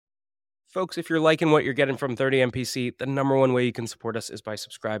Folks, if you're liking what you're getting from 30MPC, the number one way you can support us is by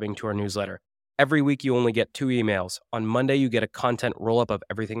subscribing to our newsletter. Every week, you only get 2 emails. On Monday, you get a content roll-up of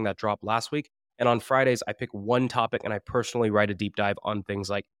everything that dropped last week. And on Fridays, I pick one topic and I personally write a deep dive on things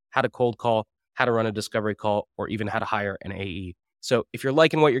like how to cold call, how to run a discovery call, or even how to hire an AE. So if you're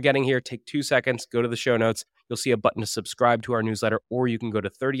liking what you're getting here, take 2 seconds, go to the show notes. You'll see a button to subscribe to our newsletter, or you can go to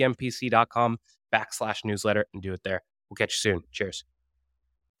 30mpc.com/newsletter and do it there. We'll catch you soon. Cheers.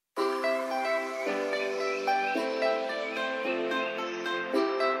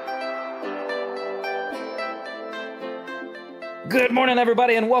 Good morning,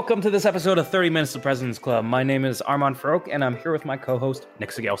 everybody, and welcome to this episode of 30 Minutes to President's Club. My name is Armand Farouk, and I'm here with my co-host,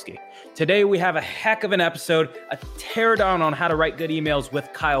 Nick Cegelski. Today, we have a heck of an episode, a teardown on how to write good emails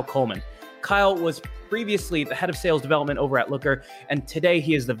with Kyle Coleman. Kyle was previously the head of sales development over at Looker, and today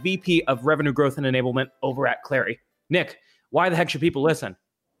he is the VP of Revenue Growth and Enablement over at Clary. Nick, why the heck should people listen?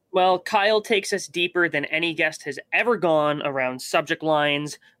 Well, Kyle takes us deeper than any guest has ever gone around subject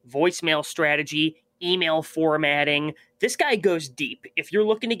lines, voicemail strategy, email formatting. This guy goes deep. If you're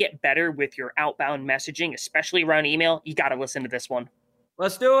looking to get better with your outbound messaging, especially around email, you got to listen to this one.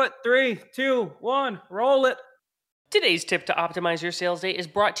 Let's do it. 3, 2, 1, roll it. Today's tip to optimize your sales day is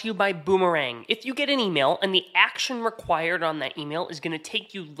brought to you by Boomerang. If you get an email and the action required on that email is going to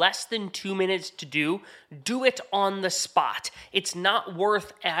take you less than 2 minutes to do it on the spot. It's not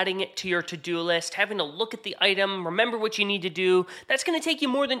worth adding it to your to-do list, having to look at the item, remember what you need to do. That's going to take you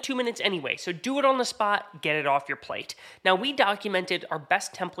more than 2 minutes anyway, so do it on the spot, get it off your plate. Now, we documented our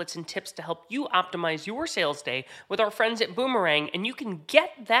best templates and tips to help you optimize your sales day with our friends at Boomerang, and you can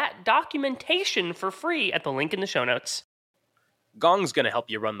get that documentation for free at the link in the show notes. Gong's going to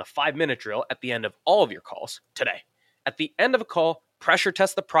help you run the 5-minute drill at the end of all of your calls today. At the end of a call, pressure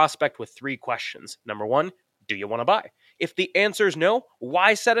test the prospect with 3 questions. Number 1, do you want to buy? If the answer is no,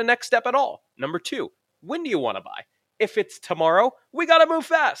 why set a next step at all? Number 2, when do you want to buy? If it's tomorrow, we got to move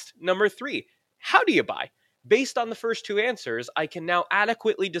fast. Number 3, how do you buy? Based on the first 2 answers, I can now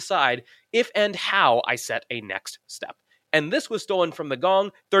adequately decide if and how I set a next step. And this was stolen from the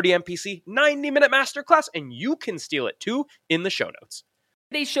Gong 30MPC 90-minute masterclass, and you can steal it too in the show notes.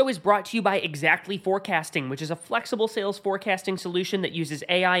 Today's show is brought to you by Exactly Forecasting, which is a flexible sales forecasting solution that uses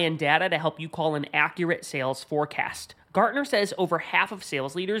AI and data to help you call an accurate sales forecast. Gartner says over half of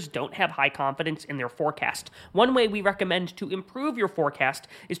sales leaders don't have high confidence in their forecast. One way we recommend to improve your forecast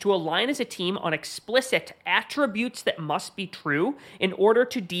is to align as a team on explicit attributes that must be true in order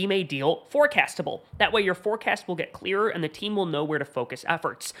to deem a deal forecastable. That way your forecast will get clearer and the team will know where to focus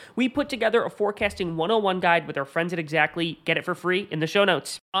efforts. We put together a forecasting 101 guide with our friends at Exactly. Get it for free in the show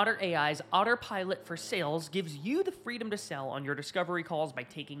notes. Otter AI's Autopilot for Sales gives you the freedom to sell on your discovery calls by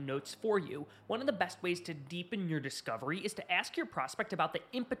taking notes for you. One of the best ways to deepen your discovery is to ask your prospect about the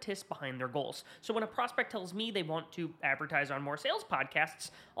impetus behind their goals. So when a prospect tells me they want to advertise on more sales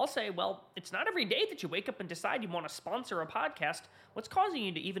podcasts, I'll say, well, it's not every day that you wake up and decide you want to sponsor a podcast. What's causing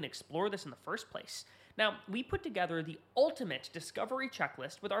you to even explore this in the first place? Now, we put together the ultimate discovery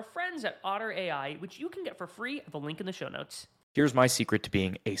checklist with our friends at Otter AI, which you can get for free at the link in the show notes. Here's my secret to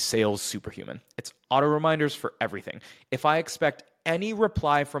being a sales superhuman. It's auto reminders for everything. If I expect any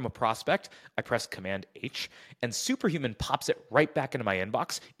reply from a prospect, I press Command H, and Superhuman pops it right back into my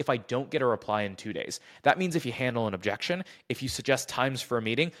inbox if I don't get a reply in 2 days. That means if you handle an objection, if you suggest times for a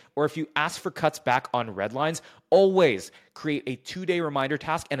meeting, or if you ask for cuts back on red lines, always create a 2-day reminder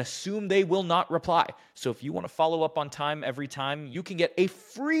task and assume they will not reply. So if you want to follow up on time every time, you can get a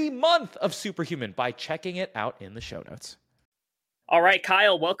free month of Superhuman by checking it out in the show notes. All right,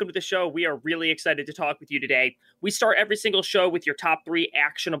 Kyle, welcome to the show. We are really excited to talk with you today. We start every single show with your top 3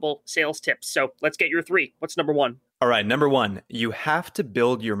 actionable sales tips. So let's get your 3. What's number 1? All right, number 1, you have to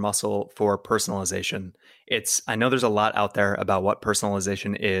build your muscle for personalization. I know there's a lot out there about what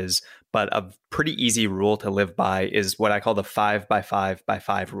personalization is, but a pretty easy rule to live by is what I call the 5 by 5 by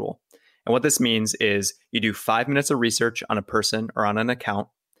 5 rule. And what this means is you do 5 minutes of research on a person or on an account.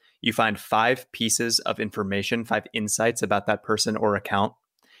 You find 5 pieces of information, 5 insights about that person or account,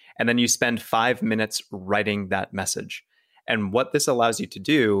 and then you spend 5 minutes writing that message. And what this allows you to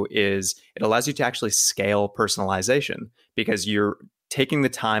do is it allows you to actually scale personalization because you're taking the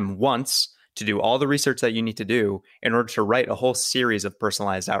time once to do all the research that you need to do in order to write a whole series of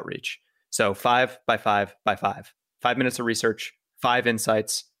personalized outreach. So 5 by 5 by 5. 5 minutes of research, 5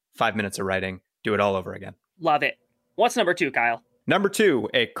 insights, 5 minutes of writing. Do it all over again. Love it. What's number 2, Kyle? Number 2,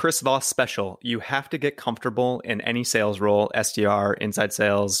 a Chris Voss special. You have to get comfortable in any sales role, SDR, inside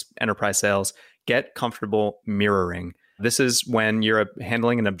sales, enterprise sales. Get comfortable mirroring. This is when you're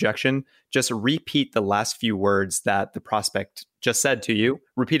handling an objection. Just repeat the last few words that the prospect just said to you.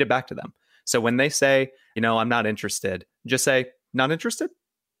 Repeat it back to them. So when they say, I'm not interested, just say, not interested,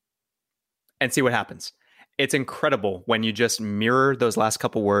 and see what happens. It's incredible when you just mirror those last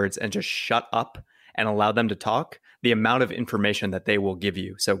couple words and just shut up and allow them to talk, the amount of information that they will give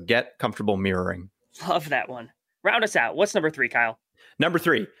you. So get comfortable mirroring. Love that one. Round us out. What's number 3, Kyle? Number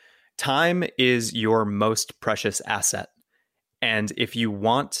 3, time is your most precious asset. And if you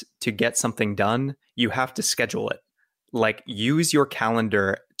want to get something done, you have to schedule it. Like, use your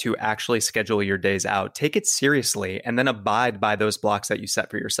calendar to actually schedule your days out. Take it seriously and then abide by those blocks that you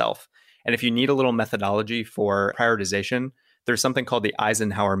set for yourself. And if you need a little methodology for prioritization, there's something called the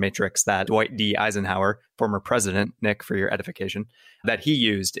Eisenhower matrix that Dwight D. Eisenhower, former president, Nick, for your edification, that he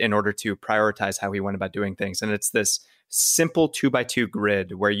used in order to prioritize how he went about doing things. And it's this simple 2x2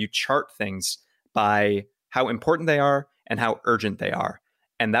 grid where you chart things by how important they are and how urgent they are.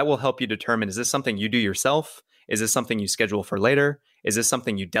 And that will help you determine, is this something you do yourself? Is this something you schedule for later? Is this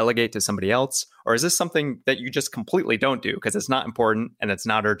something you delegate to somebody else? Or is this something that you just completely don't do because it's not important and it's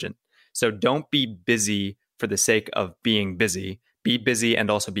not urgent? So don't be busy for the sake of being busy. Be busy and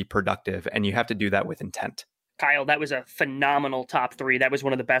also be productive. And you have to do that with intent. Kyle, that was a phenomenal top 3. That was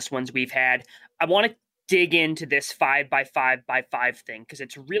one of the best ones we've had. I want to dig into this 5x5x5 thing because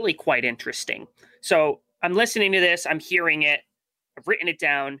it's really quite interesting. So I'm listening to this. I'm hearing it. I've written it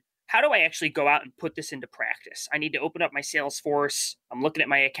down. How do I actually go out and put this into practice? I need to open up my Salesforce. I'm looking at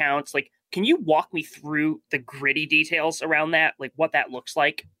my accounts. Can you walk me through the gritty details around that? What that looks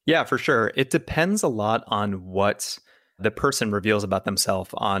like? Yeah, for sure. It depends a lot on what the person reveals about themselves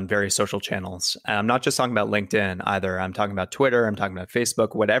on various social channels. And I'm not just talking about LinkedIn either. I'm talking about Twitter. I'm talking about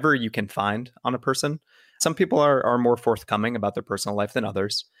Facebook, whatever you can find on a person. Some people are more forthcoming about their personal life than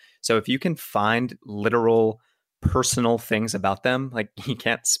others. So if you can find literal personal things about them, like you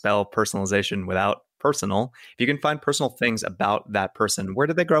can't spell personalization without personal. If you can find personal things about that person, where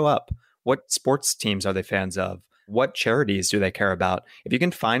did they grow up? What sports teams are they fans of? What charities do they care about? If you can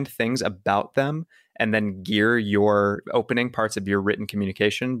find things about them and then gear your opening parts of your written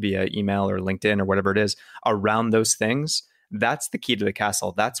communication via email or LinkedIn or whatever it is around those things, that's the key to the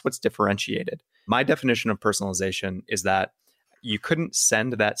castle. That's what's differentiated. My definition of personalization is that you couldn't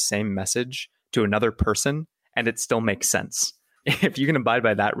send that same message to another person and it still makes sense. If you can abide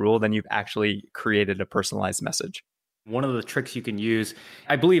by that rule, then you've actually created a personalized message. One of the tricks you can use,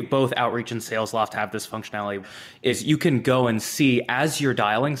 I believe both Outreach and SalesLoft have this functionality, is you can go and see as you're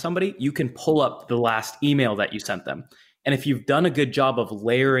dialing somebody, you can pull up the last email that you sent them. And if you've done a good job of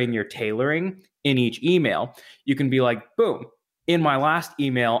layering your tailoring in each email, you can be like, boom, in my last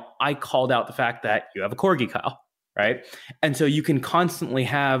email, I called out the fact that you have a corgi, Kyle. Right. And so you can constantly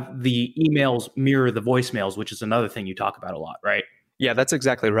have the emails mirror the voicemails, which is another thing you talk about a lot, right? Yeah, that's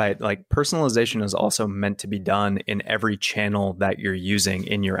exactly right. Like, personalization is also meant to be done in every channel that you're using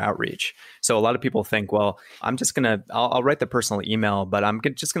in your outreach. So a lot of people think, well, I'll write the personal email, but I'm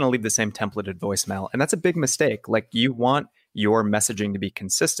just going to leave the same templated voicemail. And that's a big mistake. Like, you want your messaging to be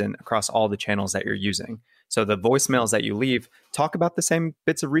consistent across all the channels that you're using. So the voicemails that you leave, talk about the same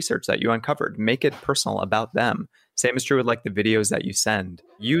bits of research that you uncovered. Make it personal about them. Same is true with like the videos that you send.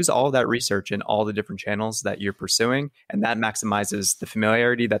 Use all that research in all the different channels that you're pursuing, and that maximizes the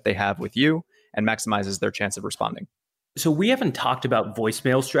familiarity that they have with you and maximizes their chance of responding. So we haven't talked about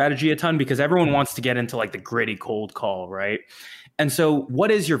voicemail strategy a ton because everyone wants to get into like the gritty cold call, right? And so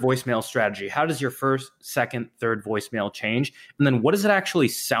what is your voicemail strategy? How does your first, second, third voicemail change? And then what does it actually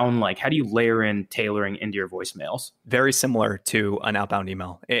sound like? How do you layer in tailoring into your voicemails? Very similar to an outbound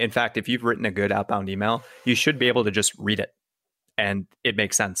email. In fact, if you've written a good outbound email, you should be able to just read it. And it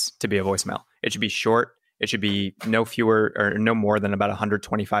makes sense to be a voicemail. It should be short. It should be no fewer or no more than about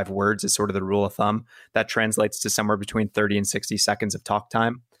 125 words is sort of the rule of thumb. That translates to somewhere between 30 and 60 seconds of talk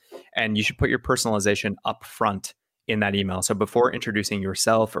time. And you should put your personalization up front in that email. So before introducing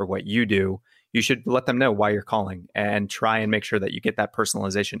yourself or what you do, you should let them know why you're calling and try and make sure that you get that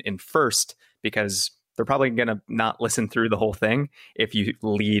personalization in first, because they're probably going to not listen through the whole thing if you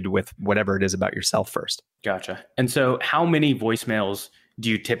lead with whatever it is about yourself first. Gotcha. And so how many voicemails do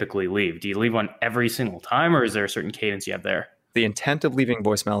you typically leave? Do you leave one every single time, or is there a certain cadence you have there? The intent of leaving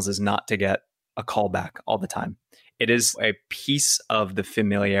voicemails is not to get a call back all the time. It is a piece of the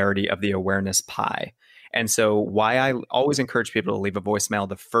familiarity of the awareness pie. And so why I always encourage people to leave a voicemail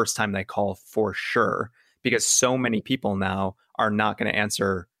the first time they call for sure, because so many people now are not going to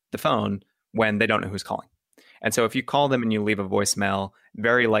answer the phone when they don't know who's calling. And so if you call them and you leave a voicemail,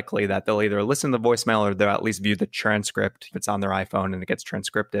 very likely that they'll either listen to the voicemail or they'll at least view the transcript if it's on their iPhone and it gets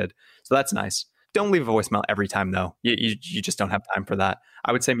transcripted. So that's nice. Don't leave a voicemail every time, though. You just don't have time for that.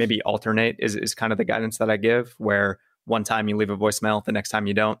 I would say maybe alternate is kind of the guidance that I give, where One time you leave a voicemail, the next time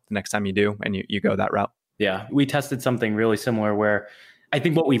you don't, the next time you do, and you go that route. Yeah, we tested something really similar where I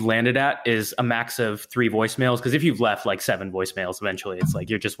think what we've landed at is a max of 3 voicemails. Because if you've left like 7 voicemails, eventually it's like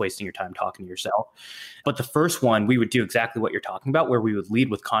you're just wasting your time talking to yourself. But the first one, we would do exactly what you're talking about, where we would lead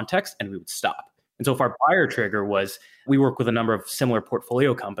with context and we would stop. And so if our buyer trigger was, we work with a number of similar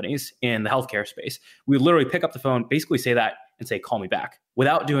portfolio companies in the healthcare space, we would literally pick up the phone, basically say that and say, call me back,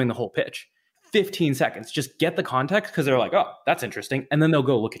 without doing the whole pitch. 15 seconds, just get the context, because they're like, oh, that's interesting. And then they'll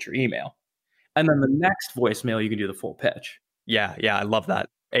go look at your email. And then the next voicemail, you can do the full pitch. Yeah, I love that.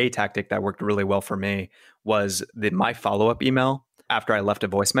 A tactic that worked really well for me was my follow-up email after I left a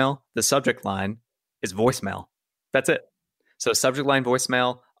voicemail. The subject line is voicemail. That's it. So subject line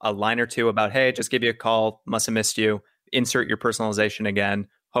voicemail, a line or two about, hey, just give you a call, must have missed you. Insert your personalization again,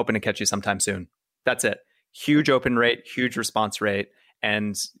 hoping to catch you sometime soon. That's it. Huge open rate, huge response rate.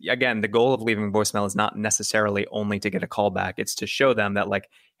 And again, the goal of leaving voicemail is not necessarily only to get a call back. It's to show them that like,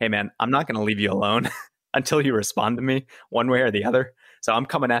 hey man, I'm not going to leave you alone until you respond to me one way or the other. So I'm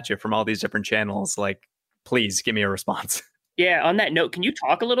coming at you from all these different channels. Like, please give me a response. Yeah, on that note, can you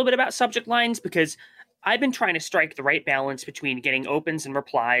talk a little bit about subject lines? Because I've been trying to strike the right balance between getting opens and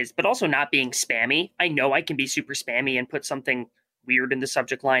replies, but also not being spammy. I know I can be super spammy and put something weird in the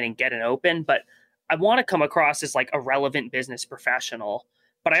subject line and get an open, but I want to come across as like a relevant business professional,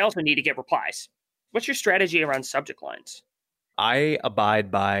 but I also need to get replies. What's your strategy around subject lines? I abide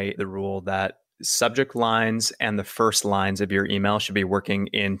by the rule that subject lines and the first lines of your email should be working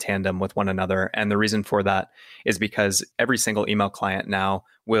in tandem with one another. And the reason for that is because every single email client now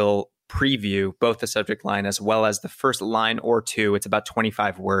will preview both the subject line as well as the first line or two. It's about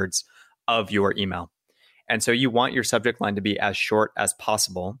 25 words of your email. And so you want your subject line to be as short as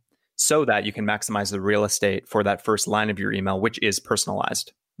possible so that you can maximize the real estate for that first line of your email, which is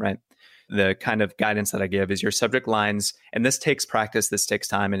personalized, right? The kind of guidance that I give is your subject lines, and this takes practice, this takes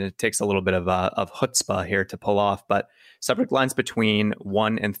time, and it takes a little bit of chutzpah here to pull off, but subject lines between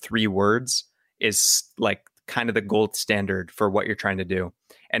 1 and 3 words is like kind of the gold standard for what you're trying to do.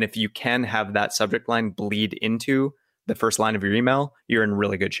 And if you can have that subject line bleed into the first line of your email, you're in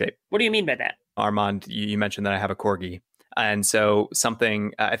really good shape. What do you mean by that? Armand, you mentioned that I have a corgi. And so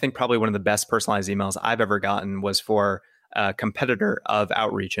something, I think probably one of the best personalized emails I've ever gotten was for a competitor of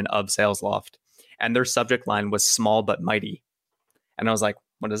Outreach and of SalesLoft. And their subject line was small but mighty. And I was like,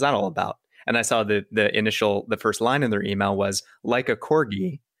 what is that all about? And I saw the first line in their email was, like a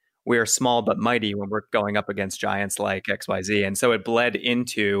corgi, we are small but mighty when we're going up against giants like XYZ. And so it bled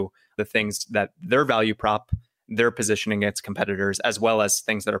into the things that their value prop, their positioning against competitors, as well as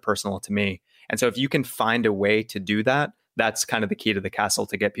things that are personal to me. And so if you can find a way to do that, that's kind of the key to the castle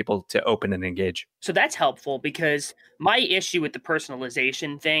to get people to open and engage. So that's helpful, because my issue with the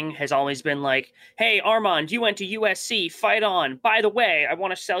personalization thing has always been like, hey, Armand, you went to USC, fight on. By the way, I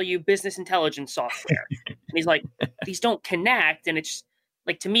want to sell you business intelligence software. And he's like, these don't connect. And it's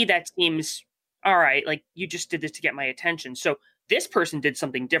like, to me, that seems, all right, like you just did this to get my attention. So this person did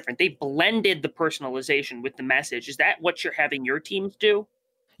something different. They blended the personalization with the message. Is that what you're having your teams do?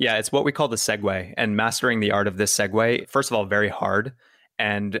 Yeah, it's what we call the segue, and mastering the art of this segue, first of all, very hard,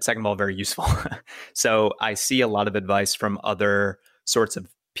 and second of all, very useful. So I see a lot of advice from other sorts of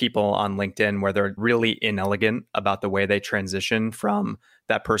people on LinkedIn where they're really inelegant about the way they transition from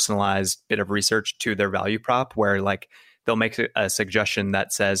that personalized bit of research to their value prop, where like they'll make a suggestion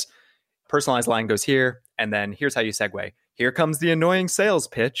that says, personalized line goes here, and then here's how you segue. Here comes the annoying sales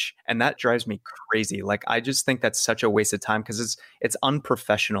pitch. And that drives me crazy. Like, I just think that's such a waste of time because it's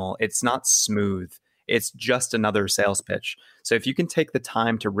unprofessional. It's not smooth. It's just another sales pitch. So if you can take the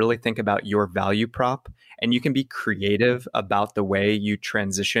time to really think about your value prop and you can be creative about the way you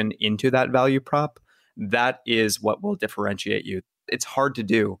transition into that value prop, that is what will differentiate you. It's hard to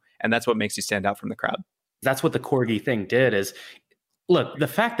do. And that's what makes you stand out from the crowd. That's what the corgi thing did is, look, the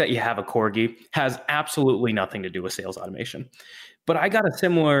fact that you have a corgi has absolutely nothing to do with sales automation. But I got a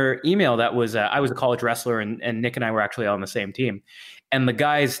similar email that was, I was a college wrestler and Nick and I were actually on the same team. And the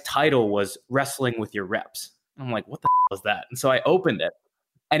guy's title was Wrestling with Your Reps. I'm like, what the was that? And so I opened it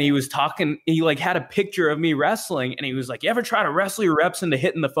and he was talking, he like had a picture of me wrestling and he was like, you ever try to wrestle your reps into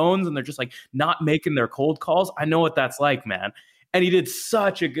hitting the phones and they're just like not making their cold calls? I know what that's like, man. And he did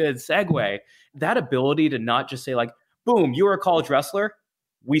such a good segue. That ability to not just say like, boom, you're a college wrestler,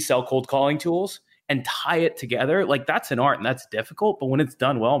 we sell cold calling tools, and tie it together. Like, that's an art and that's difficult. But when it's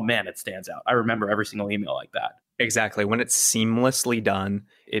done well, man, it stands out. I remember every single email like that. Exactly. When it's seamlessly done,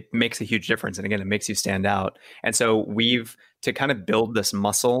 it makes a huge difference. And again, it makes you stand out. And so to kind of build this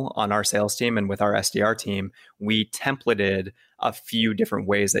muscle on our sales team and with our SDR team, we templated a few different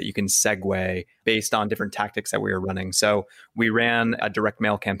ways that you can segue based on different tactics that we were running. So we ran a direct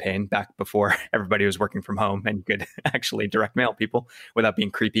mail campaign back before everybody was working from home and you could actually direct mail people without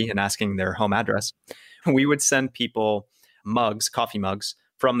being creepy and asking their home address. We would send people mugs, coffee mugs,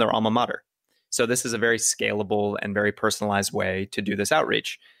 from their alma mater. So this is a very scalable and very personalized way to do this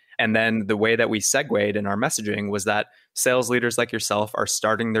outreach. And then the way that we segued in our messaging was that sales leaders like yourself are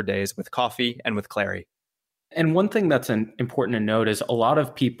starting their days with coffee and with Clary. And one thing that's important to note is a lot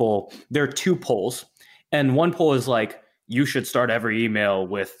of people, there are two polls. And one poll is like, you should start every email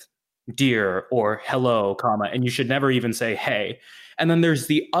with dear or hello, comma, and you should never even say hey. And then there's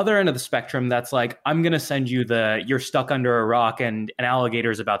the other end of the spectrum that's like, I'm going to send you the you're stuck under a rock and an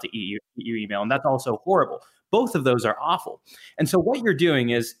alligator is about to eat you email. And that's also horrible. Both of those are awful. And so what you're doing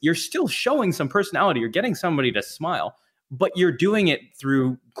is you're still showing some personality. You're getting somebody to smile, but you're doing it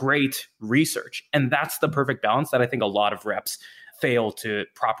through great research. And that's the perfect balance that I think a lot of reps fail to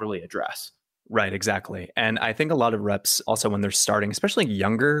properly address. Right, exactly. And I think a lot of reps also when they're starting, especially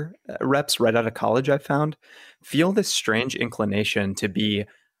younger reps right out of college, I've found, feel this strange inclination to be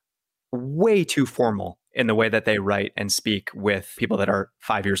way too formal in the way that they write and speak with people that are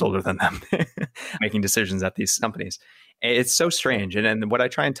 5 years older than them making decisions at these companies. It's so strange. And what I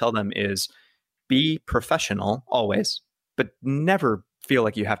try and tell them is be professional always, but never feel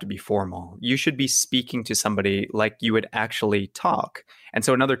like you have to be formal. You should be speaking to somebody like you would actually talk. And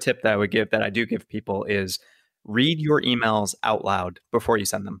so another tip that I would give, that I do give people, is read your emails out loud before you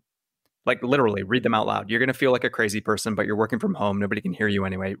send them. Like literally read them out loud. You're going to feel like a crazy person, but you're working from home. Nobody can hear you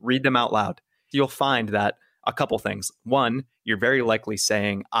anyway. Read them out loud. You'll find that a couple things. One, you're very likely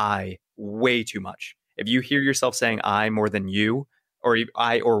saying I way too much. If you hear yourself saying I more than you, or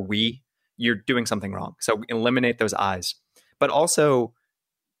I or we, you're doing something wrong. So eliminate those I's. But also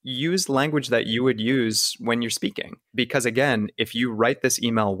use language that you would use when you're speaking. Because again, if you write this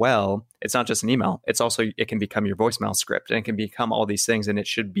email well, it's not just an email. It can become your voicemail script, and it can become all these things, and it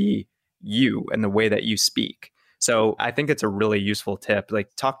should be you and the way that you speak. So I think it's a really useful tip. Like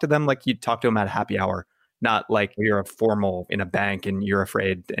talk to them like you talk to them at a happy hour, not like you're a formal in a bank and you're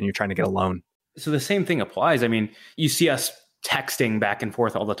afraid and you're trying to get a loan. So the same thing applies. I mean, you see us texting back and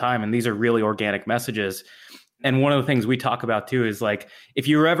forth all the time, and these are really organic messages. And one of the things we talk about too is like, if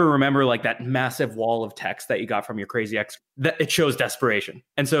you ever remember like that massive wall of text that you got from your crazy ex, that it shows desperation.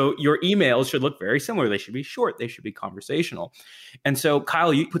 And so your emails should look very similar. They should be short. They should be conversational. And so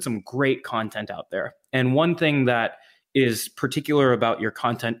Kyle, you put some great content out there. And one thing that is particular about your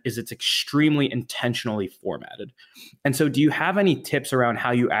content is it's extremely intentionally formatted. And so do you have any tips around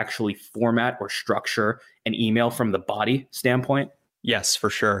how you actually format or structure an email from the body standpoint? Yes, for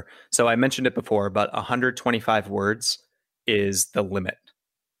sure. So I mentioned it before, but 125 words is the limit,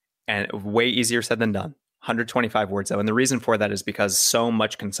 and way easier said than done. 125 words though. And the reason for that is because so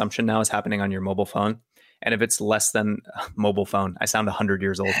much consumption now is happening on your mobile phone. And if it's less than mobile phone, I sound 100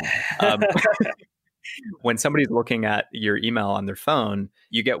 years old. When somebody's looking at your email on their phone,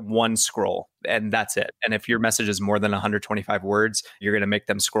 you get one scroll and that's it. And if your message is more than 125 words, you're going to make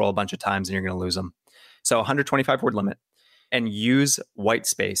them scroll a bunch of times and you're going to lose them. So 125 word limit. And use white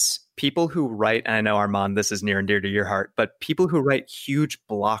space. People who write, and I know Armand, this is near and dear to your heart, but people who write huge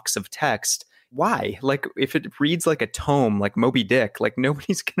blocks of text, why? Like if it reads like a tome, like Moby Dick, like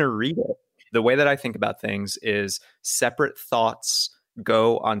nobody's going to read it. The way that I think about things is separate thoughts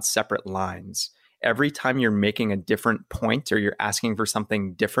go on separate lines. Every time you're making a different point or you're asking for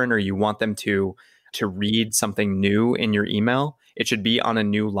something different or you want them to read something new in your email, it should be on a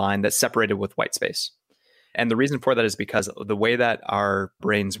new line that's separated with white space. And the reason for that is because the way that our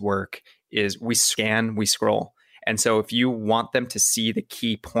brains work is we scan, we scroll. And so if you want them to see the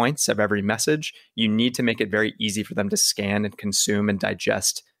key points of every message, you need to make it very easy for them to scan and consume and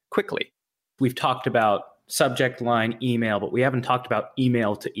digest quickly. We've talked about subject line email, but we haven't talked about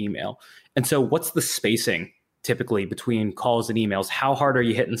email to email. And so what's the spacing typically between calls and emails? How hard are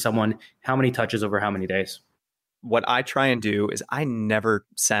you hitting someone? How many touches over how many days? What I try and do is I never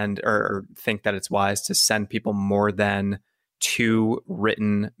send or think that it's wise to send people more than 2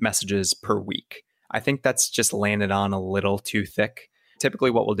 written messages per week. I think that's just laying it on a little too thick. Typically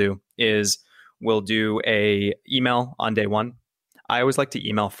what we'll do is we'll do a email on day 1. I always like to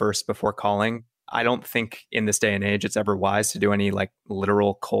email first before calling. I don't think in this day and age it's ever wise to do any like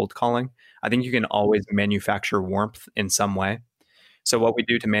literal cold calling. I think you can always manufacture warmth in some way. So what we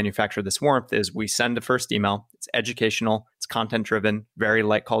do to manufacture this warmth is we send the first email. It's educational, it's content driven, very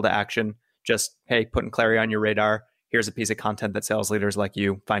light call to action. Just, hey, putting Clary on your radar. Here's a piece of content that sales leaders like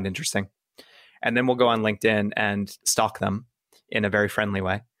you find interesting. And then we'll go on LinkedIn and stalk them in a very friendly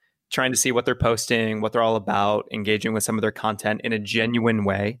way. trying to see what they're posting, what they're all about, engaging with some of their content in a genuine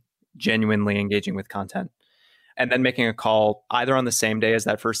way, genuinely engaging with content. And then making a call either on the same day as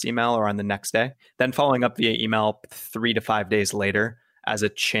that first email or on the next day, then following up via email 3 to 5 days later as a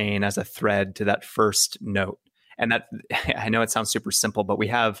chain, as a thread to that first note. And that, I know it sounds super simple, but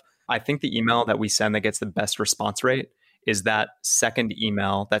I think the email that we send that gets the best response rate is that second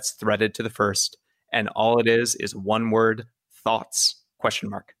email that's threaded to the first. And all it is one word, thoughts, ?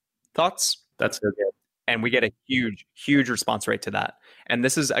 Thoughts? That's so good. And we get a huge, huge response rate to that. And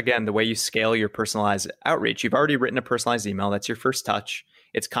this is, again, the way you scale your personalized outreach. You've already written a personalized email. That's your first touch.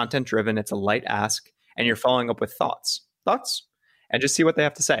 It's content driven. It's a light ask. And you're following up with thoughts. And just see what they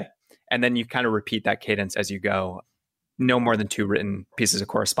have to say. And then you kind of repeat that cadence as you go. No more than 2 written pieces of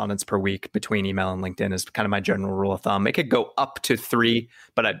correspondence per week between email and LinkedIn is kind of my general rule of thumb. It could go up to 3,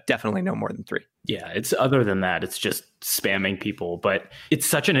 but definitely no more than 3. Yeah, it's other than that, it's just spamming people. But it's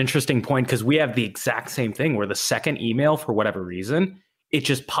such an interesting point because we have the exact same thing where the second email, for whatever reason, it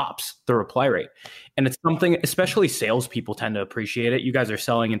just pops the reply rate. And it's something, especially salespeople tend to appreciate it. You guys are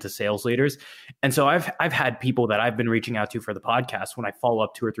selling into sales leaders. And so I've had people that I've been reaching out to for the podcast, when I follow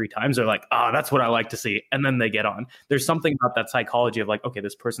up 2 or 3 times, they're like, oh, that's what I like to see. And then they get on. There's something about that psychology of like, okay,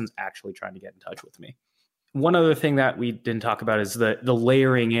 this person's actually trying to get in touch with me. One other thing that we didn't talk about is the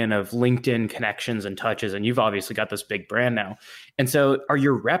layering in of LinkedIn connections and touches. And you've obviously got this big brand now. And so are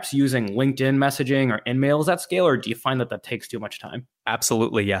your reps using LinkedIn messaging or InMails at scale, or do you find that takes too much time?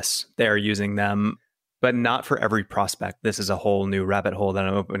 Absolutely, yes. They are using them, but not for every prospect. This is a whole new rabbit hole that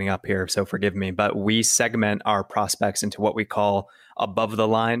I'm opening up here, so forgive me. But we segment our prospects into what we call above the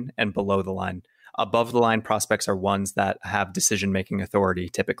line and below the line. Above the line prospects are ones that have decision-making authority,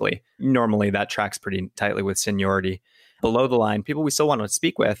 typically. Normally, that tracks pretty tightly with seniority. Below the line, people we still want to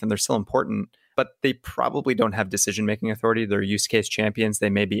speak with, and they're still important, but they probably don't have decision-making authority. They're use case champions. They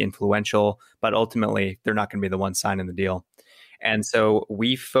may be influential, but ultimately, they're not going to be the one signing the deal. And so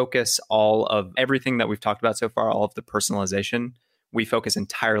we focus all of everything that we've talked about so far, all of the personalization, we focus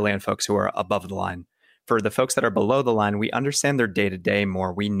entirely on folks who are above the line. For the folks that are below the line, we understand their day-to-day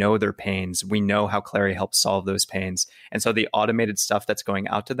more. We know their pains. We know how Clari helps solve those pains. And so the automated stuff that's going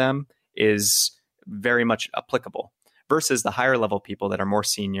out to them is very much applicable versus the higher level people that are more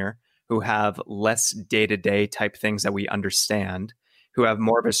senior, who have less day-to-day type things that we understand, who have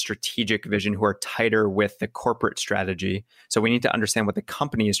more of a strategic vision, who are tighter with the corporate strategy. So we need to understand what the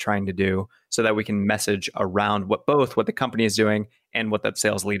company is trying to do so that we can message around what the company is doing and what that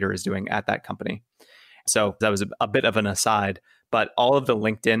sales leader is doing at that company. So that was a bit of an aside, but all of the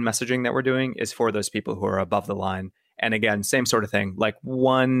LinkedIn messaging that we're doing is for those people who are above the line. And again, same sort of thing, like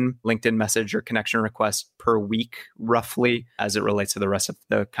 1 LinkedIn message or connection request per week, roughly, as it relates to the rest of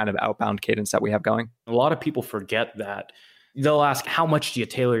the kind of outbound cadence that we have going. A lot of people forget that. They'll ask, how much do you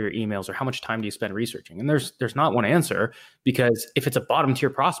tailor your emails, or how much time do you spend researching? And there's not one answer, because if it's a bottom tier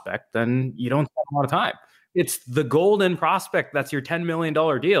prospect, then you don't spend a lot of time. It's the golden prospect that's your $10 million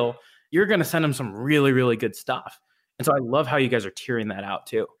deal. You're going to send them some really, really good stuff. And so I love how you guys are tiering that out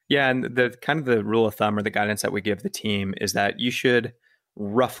too. Yeah. And the kind of the rule of thumb or the guidance that we give the team is that you should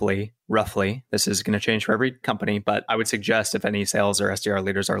roughly, this is going to change for every company, but I would suggest if any sales or SDR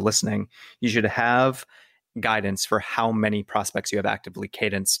leaders are listening, you should have guidance for how many prospects you have actively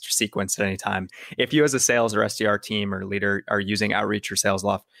cadenced, sequenced at any time. If you as a sales or SDR team or leader are using Outreach or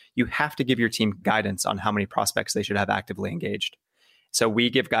SalesLoft, you have to give your team guidance on how many prospects they should have actively engaged. So we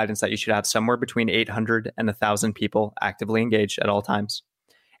give guidance that you should have somewhere between 800 and 1,000 people actively engaged at all times.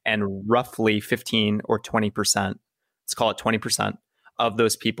 And roughly 15 or 20%, let's call it 20% of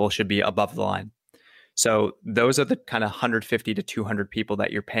those people should be above the line. So those are the kind of 150 to 200 people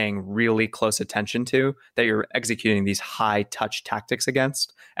that you're paying really close attention to, that you're executing these high touch tactics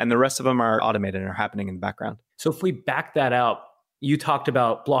against. And the rest of them are automated and are happening in the background. So if we back that out, you talked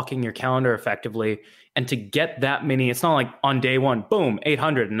about blocking your calendar effectively. And to get that many, it's not like on day one, boom,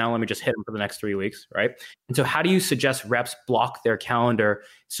 800. And now let me just hit them for the next 3 weeks, right? And so how do you suggest reps block their calendar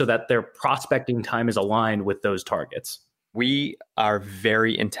so that their prospecting time is aligned with those targets? We are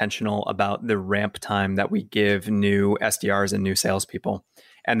very intentional about the ramp time that we give new SDRs and new salespeople.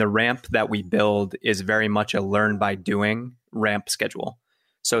 And the ramp that we build is very much a learn by doing ramp schedule.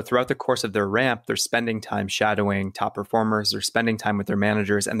 So throughout the course of their ramp, they're spending time shadowing top performers, they're spending time with their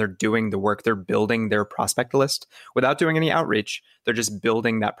managers, and they're doing the work. They're building their prospect list without doing any outreach. They're just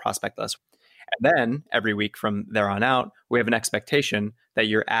building that prospect list. And then every week from there on out, we have an expectation that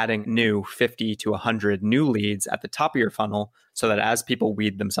you're adding new 50 to 100 new leads at the top of your funnel so that as people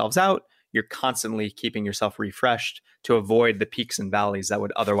weed themselves out, you're constantly keeping yourself refreshed to avoid the peaks and valleys that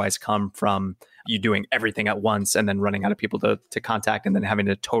would otherwise come from you doing everything at once and then running out of people to contact and then having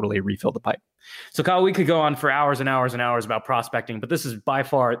to totally refill the pipe. So Kyle, we could go on for hours and hours and hours about prospecting, but this is by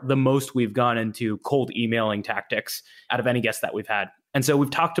far the most we've gone into cold emailing tactics out of any guest that we've had. And so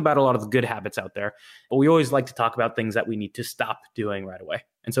we've talked about a lot of the good habits out there, but we always like to talk about things that we need to stop doing right away.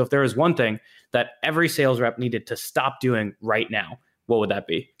 And so if there is one thing that every sales rep needed to stop doing right now, what would that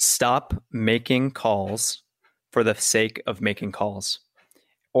be? Stop making calls for the sake of making calls,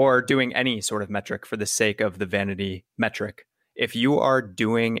 or doing any sort of metric for the sake of the vanity metric. If you are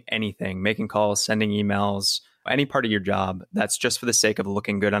doing anything, making calls, sending emails, any part of your job that's just for the sake of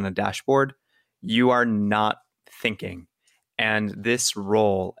looking good on a dashboard, you are not thinking. And this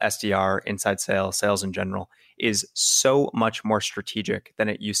role, SDR, inside sales, sales in general, is so much more strategic than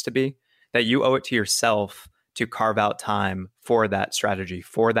it used to be that you owe it to yourself to carve out time for that strategy,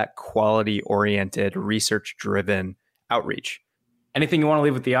 for that quality-oriented, research-driven outreach. Anything you want to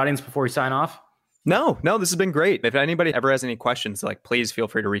leave with the audience before we sign off? No, this has been great. If anybody ever has any questions, please feel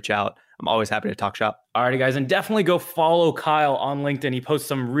free to reach out. I'm always happy to talk shop. Alrighty, guys, and definitely go follow Kyle on LinkedIn. He posts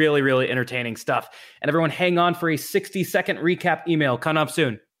some really, really entertaining stuff. And everyone, hang on for a 60-second recap email coming up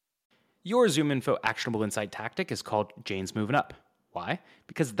soon. Your ZoomInfo actionable insight tactic is called Jane's Moving Up. Why?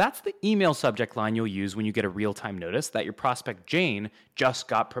 Because that's the email subject line you'll use when you get a real-time notice that your prospect Jane just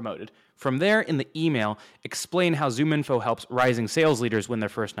got promoted. From there, in the email, explain how ZoomInfo helps rising sales leaders win their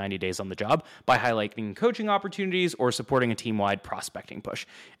first 90 days on the job by highlighting coaching opportunities or supporting a team-wide prospecting push.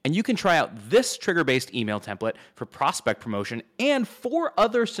 And you can try out this trigger-based email template for prospect promotion and 4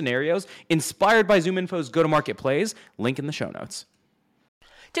 other scenarios inspired by ZoomInfo's go-to-market plays. Link in the show notes.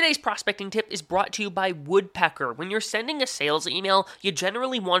 Today's prospecting tip is brought to you by Woodpecker. When you're sending a sales email, you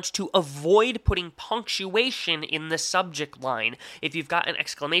generally want to avoid putting punctuation in the subject line. If you've got an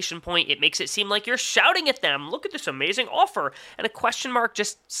exclamation point, it makes it seem like you're shouting at them. Look at this amazing offer. And a question mark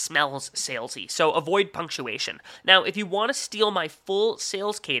just smells salesy. So avoid punctuation. Now, if you want to steal my full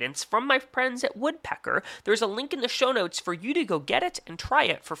sales cadence from my friends at Woodpecker, there's a link in the show notes for you to go get it and try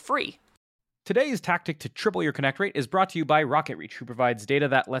it for free. Today's tactic to triple your connect rate is brought to you by RocketReach, who provides data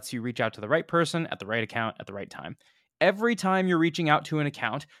that lets you reach out to the right person at the right account at the right time. Every time you're reaching out to an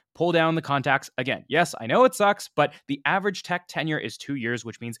account, pull down the contacts. Again, yes, I know it sucks, but the average tech tenure is 2 years,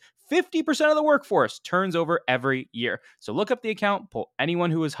 which means 50% of the workforce turns over every year. So look up the account, pull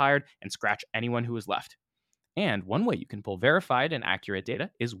anyone who was hired, and scratch anyone who was left. And one way you can pull verified and accurate data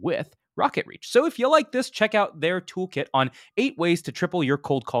is with RocketReach. So if you like this, check out their toolkit on 8 ways to triple your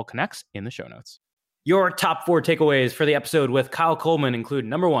cold call connects in the show notes. Your top 4 takeaways for the episode with Kyle Coleman include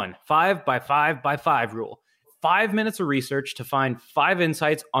number 1, 5 by 5 by 5 rule. 5 minutes of research to find 5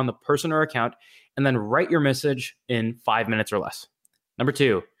 insights on the person or account, and then write your message in 5 minutes or less. Number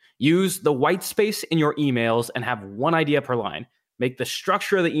 2, use the white space in your emails and have 1 idea per line. Make the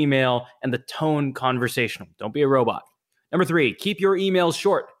structure of the email and the tone conversational. Don't be a robot. Number 3, keep your emails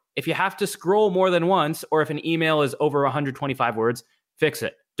short. If you have to scroll more than once, or if an email is over 125 words, fix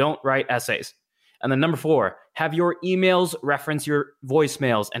it. Don't write essays. And then number 4, have your emails reference your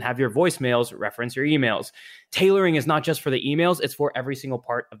voicemails and have your voicemails reference your emails. Tailoring is not just for the emails, it's for every single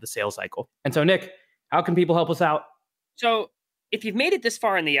part of the sales cycle. And so, Nick, how can people help us out? So, if you've made it this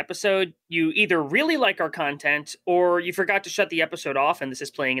far in the episode, you either really like our content or you forgot to shut the episode off and this is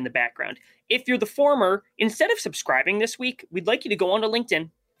playing in the background. If you're the former, instead of subscribing this week, we'd like you to go onto LinkedIn,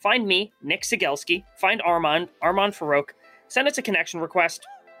 find me, Nick Cegelski, find Armand Farouk, send us a connection request,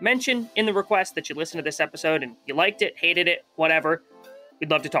 mention in the request that you listened to this episode and you liked it, hated it, whatever.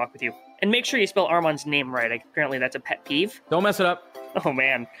 We'd love to talk with you. And make sure you spell Armand's name right. Apparently that's a pet peeve. Don't mess it up. Oh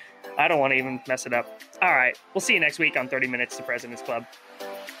man, I don't want to even mess it up. All right, we'll see you next week on 30 Minutes to President's Club.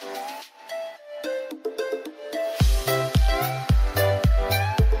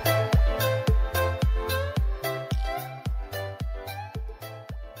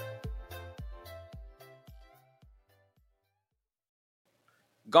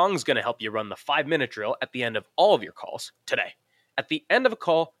 Gong's going to help you run the 5-minute drill at the end of all of your calls today. At the end of a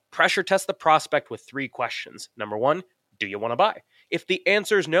call, pressure test the prospect with 3 questions. Number 1, do you want to buy? If the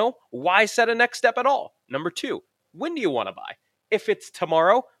answer is no, why set a next step at all? Number 2, when do you want to buy? If it's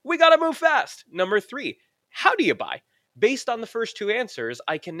tomorrow, we got to move fast. Number 3, how do you buy? Based on the first 2 answers,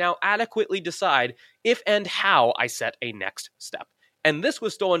 I can now adequately decide if and how I set a next step. And this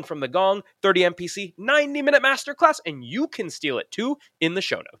was stolen from the Gong 30 MPC 90-minute masterclass, and you can steal it too in the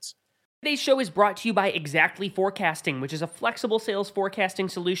show notes. Today's show is brought to you by Exactly Forecasting, which is a flexible sales forecasting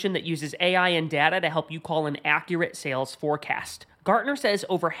solution that uses AI and data to help you call an accurate sales forecast. Gartner says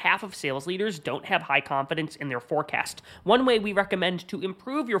over half of sales leaders don't have high confidence in their forecast. One way we recommend to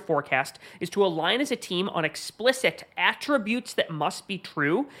improve your forecast is to align as a team on explicit attributes that must be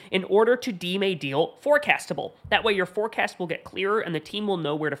true in order to deem a deal forecastable. That way your forecast will get clearer and the team will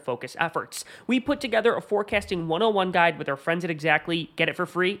know where to focus efforts. We put together a forecasting 101 guide with our friends at Xactly. Get it for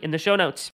free in the show notes.